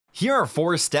Here are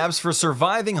 4 steps for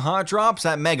surviving hot drops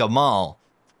at Mega Mall.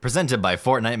 Presented by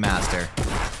FortniteMaster.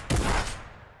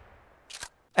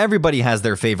 Everybody has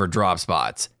their favorite drop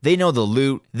spots. They know the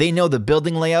loot, they know the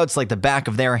building layouts like the back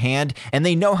of their hand, and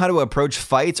they know how to approach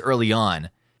fights early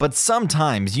on. But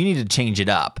sometimes you need to change it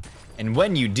up. And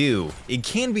when you do, it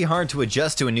can be hard to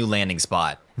adjust to a new landing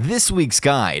spot. This week's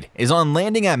guide is on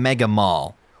landing at Mega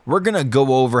Mall. We're gonna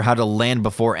go over how to land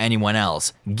before anyone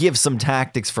else, give some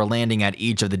tactics for landing at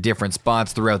each of the different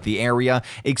spots throughout the area,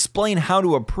 explain how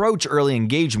to approach early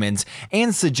engagements,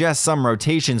 and suggest some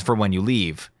rotations for when you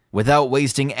leave. Without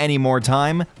wasting any more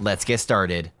time, let's get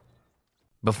started.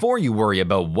 Before you worry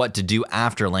about what to do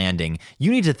after landing,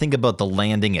 you need to think about the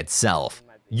landing itself.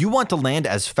 You want to land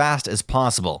as fast as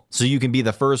possible, so you can be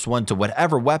the first one to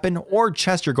whatever weapon or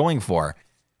chest you're going for.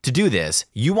 To do this,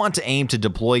 you want to aim to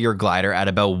deploy your glider at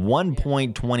about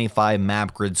 1.25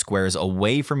 map grid squares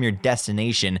away from your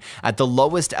destination at the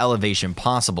lowest elevation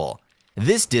possible.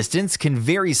 This distance can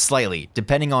vary slightly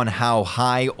depending on how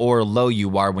high or low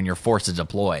you are when you're forced to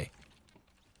deploy.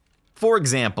 For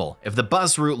example, if the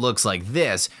bus route looks like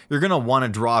this, you're going to want to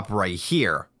drop right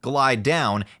here, glide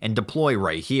down, and deploy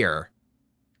right here.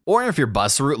 Or if your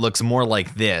bus route looks more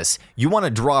like this, you want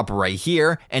to drop right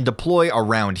here and deploy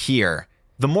around here.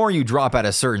 The more you drop at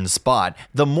a certain spot,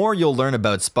 the more you'll learn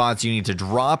about spots you need to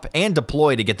drop and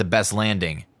deploy to get the best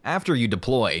landing. After you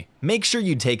deploy, make sure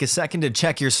you take a second to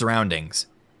check your surroundings.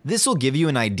 This will give you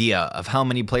an idea of how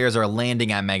many players are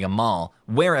landing at Mega Mall,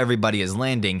 where everybody is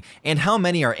landing, and how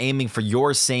many are aiming for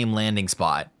your same landing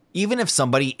spot. Even if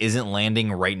somebody isn't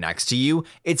landing right next to you,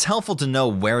 it's helpful to know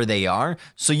where they are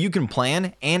so you can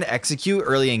plan and execute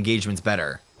early engagements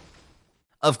better.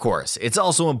 Of course, it's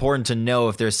also important to know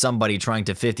if there's somebody trying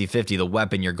to 50-50 the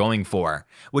weapon you're going for,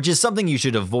 which is something you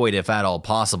should avoid if at all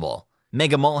possible.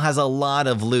 Mega Mall has a lot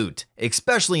of loot,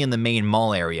 especially in the main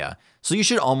mall area, so you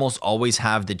should almost always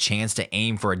have the chance to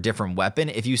aim for a different weapon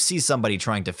if you see somebody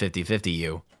trying to 50-50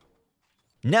 you.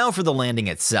 Now for the landing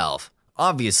itself.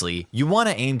 Obviously, you want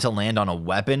to aim to land on a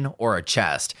weapon or a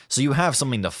chest, so you have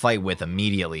something to fight with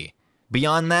immediately.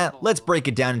 Beyond that, let's break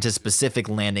it down into specific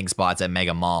landing spots at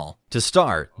Mega Mall. To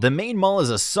start, the main mall is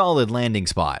a solid landing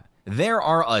spot. There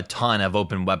are a ton of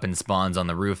open weapon spawns on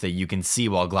the roof that you can see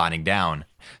while gliding down,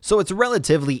 so it's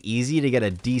relatively easy to get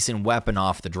a decent weapon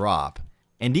off the drop.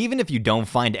 And even if you don't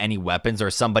find any weapons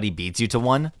or somebody beats you to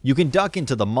one, you can duck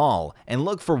into the mall and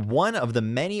look for one of the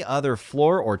many other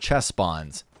floor or chest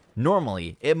spawns.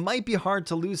 Normally, it might be hard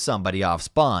to lose somebody off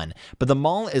spawn, but the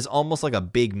mall is almost like a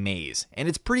big maze, and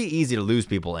it's pretty easy to lose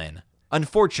people in.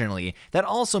 Unfortunately, that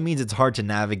also means it's hard to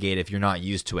navigate if you're not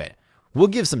used to it. We'll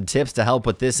give some tips to help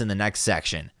with this in the next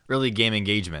section, early game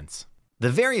engagements. The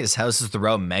various houses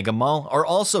throughout Mega Mall are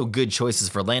also good choices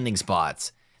for landing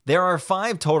spots. There are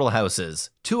 5 total houses,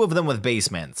 2 of them with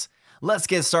basements. Let's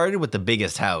get started with the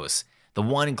biggest house, the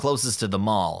one closest to the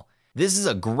mall. This is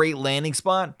a great landing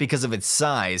spot because of its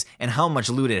size and how much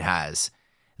loot it has.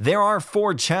 There are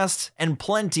 4 chests and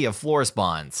plenty of floor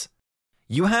spawns.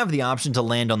 You have the option to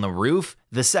land on the roof,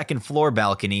 the second floor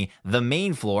balcony, the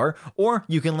main floor, or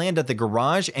you can land at the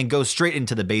garage and go straight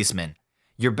into the basement.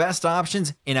 Your best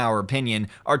options, in our opinion,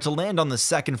 are to land on the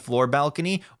second floor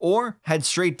balcony or head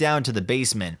straight down to the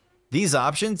basement. These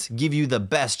options give you the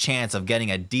best chance of getting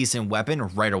a decent weapon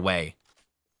right away.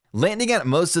 Landing at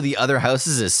most of the other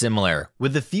houses is similar,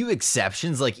 with a few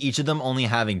exceptions like each of them only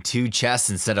having 2 chests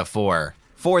instead of 4.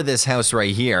 For this house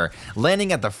right here,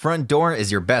 landing at the front door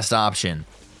is your best option.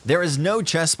 There is no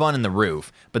chest spawn in the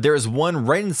roof, but there is one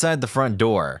right inside the front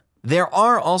door. There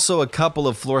are also a couple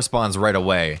of floor spawns right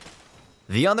away.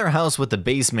 The other house with the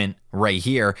basement, right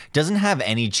here, doesn't have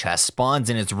any chest spawns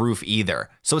in its roof either,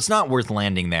 so it's not worth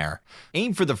landing there.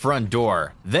 Aim for the front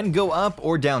door, then go up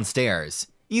or downstairs.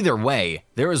 Either way,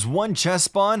 there is 1 chest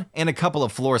spawn and a couple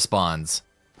of floor spawns.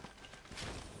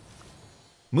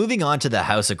 Moving on to the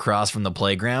house across from the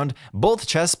playground, both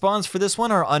chest spawns for this one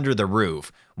are under the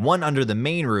roof. One under the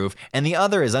main roof and the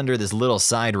other is under this little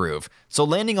side roof, so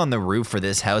landing on the roof for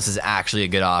this house is actually a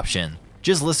good option.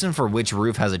 Just listen for which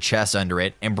roof has a chest under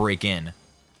it and break in.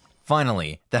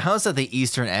 Finally, the house at the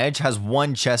eastern edge has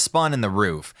 1 chest spawn in the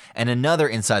roof and another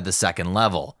inside the second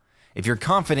level. If you're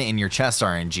confident in your chest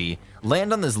RNG,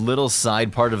 land on this little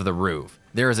side part of the roof.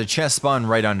 There is a chest spawn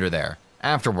right under there.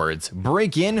 Afterwards,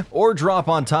 break in or drop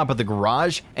on top of the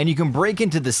garage and you can break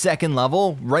into the second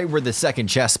level right where the second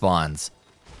chest spawns.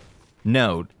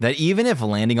 Note that even if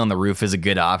landing on the roof is a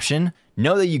good option,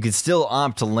 know that you could still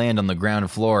opt to land on the ground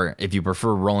floor if you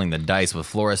prefer rolling the dice with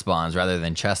floor spawns rather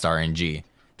than chest RNG.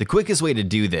 The quickest way to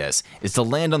do this is to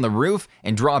land on the roof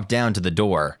and drop down to the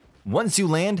door. Once you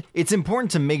land, it's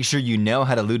important to make sure you know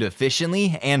how to loot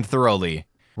efficiently and thoroughly.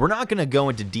 We're not going to go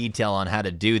into detail on how to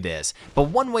do this, but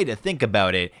one way to think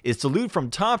about it is to loot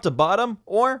from top to bottom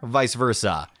or vice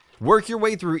versa. Work your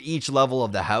way through each level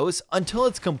of the house until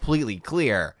it's completely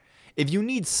clear. If you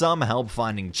need some help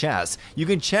finding chests, you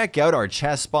can check out our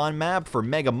chest spawn map for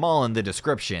Mega Mall in the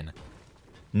description.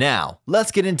 Now,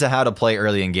 let's get into how to play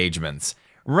early engagements.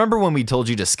 Remember when we told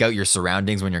you to scout your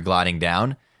surroundings when you're gliding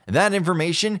down? That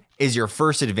information is your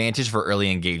first advantage for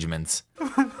early engagements.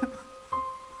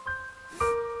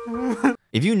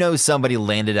 If you know somebody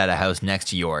landed at a house next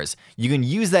to yours, you can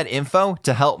use that info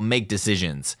to help make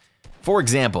decisions. For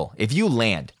example, if you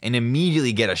land and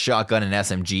immediately get a shotgun and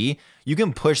SMG, you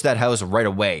can push that house right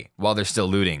away while they're still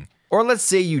looting. Or let's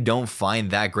say you don't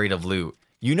find that great of loot.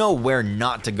 You know where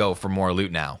not to go for more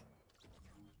loot now.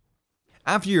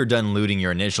 After you're done looting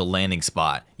your initial landing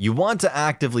spot, you want to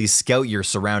actively scout your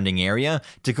surrounding area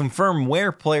to confirm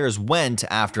where players went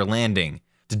after landing.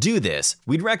 To do this,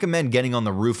 we'd recommend getting on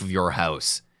the roof of your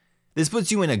house. This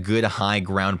puts you in a good high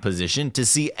ground position to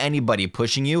see anybody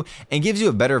pushing you and gives you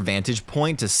a better vantage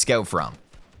point to scout from.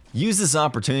 Use this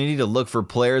opportunity to look for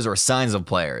players or signs of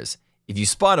players. If you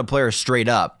spot a player straight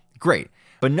up, great,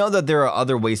 but know that there are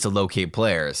other ways to locate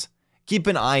players. Keep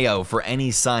an eye out for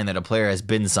any sign that a player has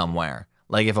been somewhere,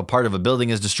 like if a part of a building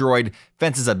is destroyed,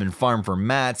 fences have been farmed for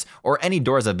mats, or any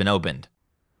doors have been opened.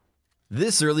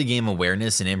 This early game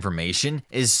awareness and information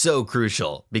is so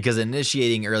crucial because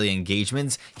initiating early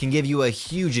engagements can give you a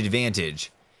huge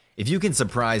advantage. If you can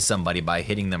surprise somebody by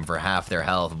hitting them for half their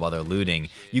health while they're looting,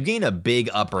 you gain a big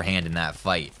upper hand in that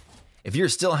fight. If you're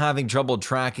still having trouble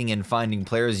tracking and finding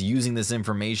players using this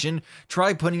information,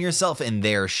 try putting yourself in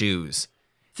their shoes.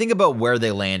 Think about where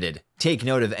they landed, take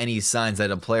note of any signs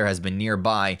that a player has been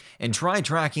nearby, and try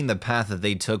tracking the path that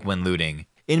they took when looting.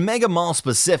 In Mega Mall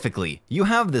specifically, you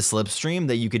have the slipstream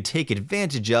that you could take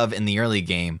advantage of in the early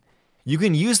game. You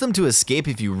can use them to escape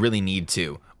if you really need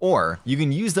to, or you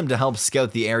can use them to help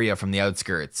scout the area from the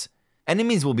outskirts.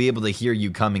 Enemies will be able to hear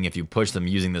you coming if you push them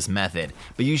using this method,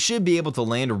 but you should be able to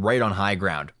land right on high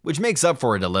ground, which makes up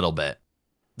for it a little bit.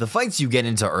 The fights you get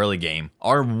into early game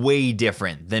are way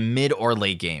different than mid or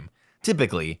late game.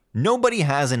 Typically, nobody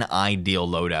has an ideal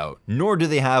loadout, nor do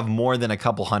they have more than a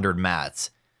couple hundred mats.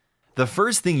 The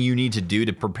first thing you need to do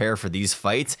to prepare for these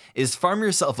fights is farm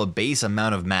yourself a base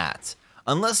amount of mats.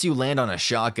 Unless you land on a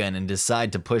shotgun and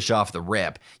decide to push off the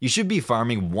rip, you should be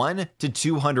farming 1 to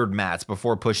 200 mats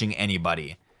before pushing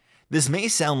anybody. This may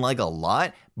sound like a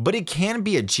lot, but it can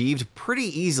be achieved pretty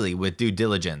easily with due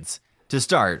diligence. To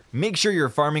start, make sure you're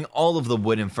farming all of the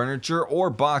wood and furniture or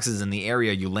boxes in the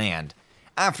area you land.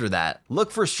 After that, look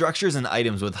for structures and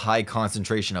items with high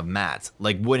concentration of mats,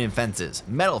 like wooden fences,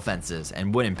 metal fences,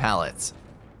 and wooden pallets.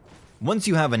 Once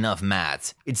you have enough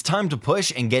mats, it's time to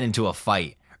push and get into a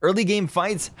fight. Early game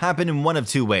fights happen in one of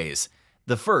two ways.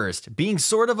 The first being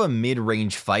sort of a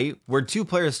mid-range fight where two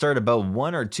players start about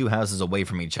 1 or 2 houses away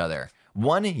from each other,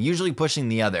 one usually pushing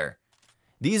the other.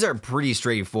 These are pretty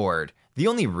straightforward. The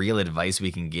only real advice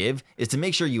we can give is to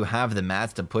make sure you have the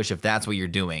mats to push if that's what you're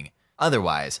doing.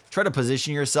 Otherwise, try to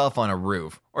position yourself on a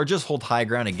roof, or just hold high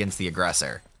ground against the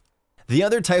aggressor. The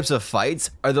other types of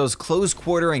fights are those close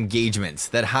quarter engagements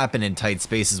that happen in tight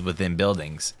spaces within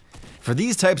buildings. For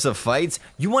these types of fights,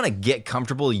 you want to get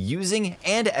comfortable using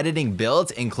and editing builds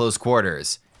in close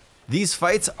quarters. These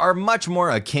fights are much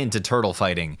more akin to turtle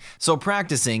fighting, so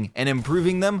practicing and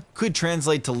improving them could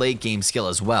translate to late game skill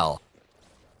as well.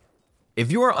 If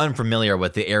you are unfamiliar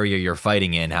with the area you're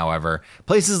fighting in, however,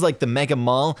 places like the Mega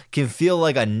Mall can feel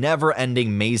like a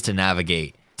never-ending maze to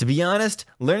navigate. To be honest,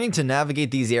 learning to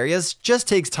navigate these areas just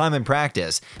takes time and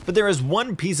practice, but there is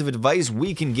one piece of advice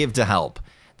we can give to help.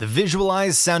 The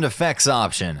Visualize Sound Effects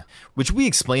option, which we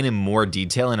explain in more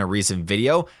detail in a recent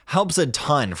video, helps a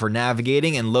ton for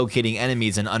navigating and locating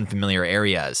enemies in unfamiliar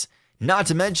areas. Not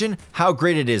to mention how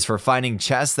great it is for finding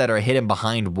chests that are hidden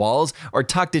behind walls or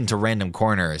tucked into random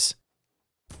corners.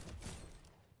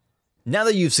 Now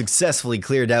that you've successfully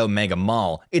cleared out Mega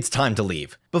Mall, it's time to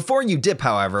leave. Before you dip,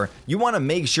 however, you want to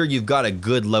make sure you've got a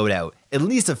good loadout, at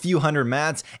least a few hundred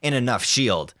mats and enough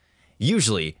shield.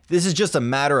 Usually, this is just a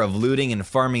matter of looting and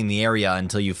farming the area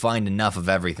until you find enough of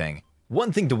everything.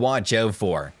 One thing to watch out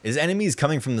for is enemies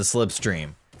coming from the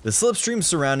slipstream. The slipstream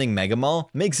surrounding Mega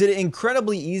Mall makes it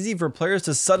incredibly easy for players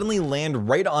to suddenly land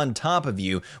right on top of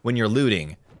you when you're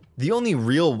looting. The only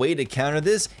real way to counter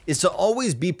this is to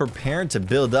always be prepared to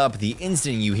build up the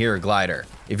instant you hear a glider.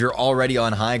 If you're already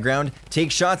on high ground,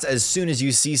 take shots as soon as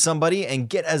you see somebody and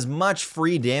get as much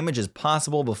free damage as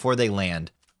possible before they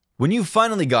land. When you've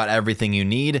finally got everything you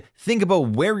need, think about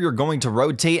where you're going to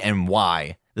rotate and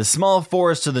why. The small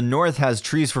forest to the north has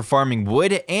trees for farming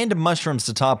wood and mushrooms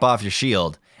to top off your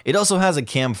shield. It also has a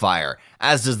campfire,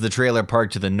 as does the trailer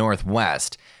park to the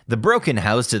northwest, the broken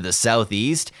house to the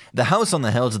southeast, the house on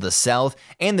the hill to the south,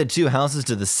 and the 2 houses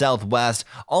to the southwest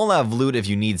all have loot if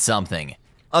you need something.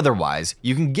 Otherwise,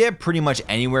 you can get pretty much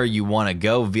anywhere you want to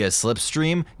go via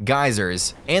slipstream,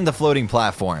 geysers, and the floating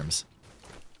platforms.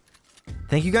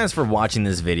 Thank you guys for watching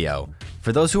this video.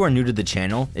 For those who are new to the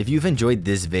channel, if you've enjoyed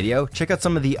this video, check out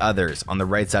some of the others on the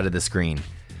right side of the screen.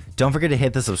 Don't forget to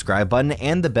hit the subscribe button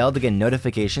and the bell to get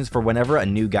notifications for whenever a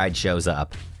new guide shows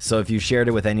up. So if you shared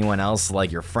it with anyone else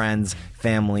like your friends,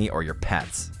 family, or your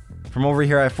pets. From over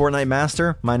here at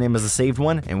FortniteMaster, my name is The Saved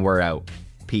One, and we're out.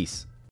 Peace.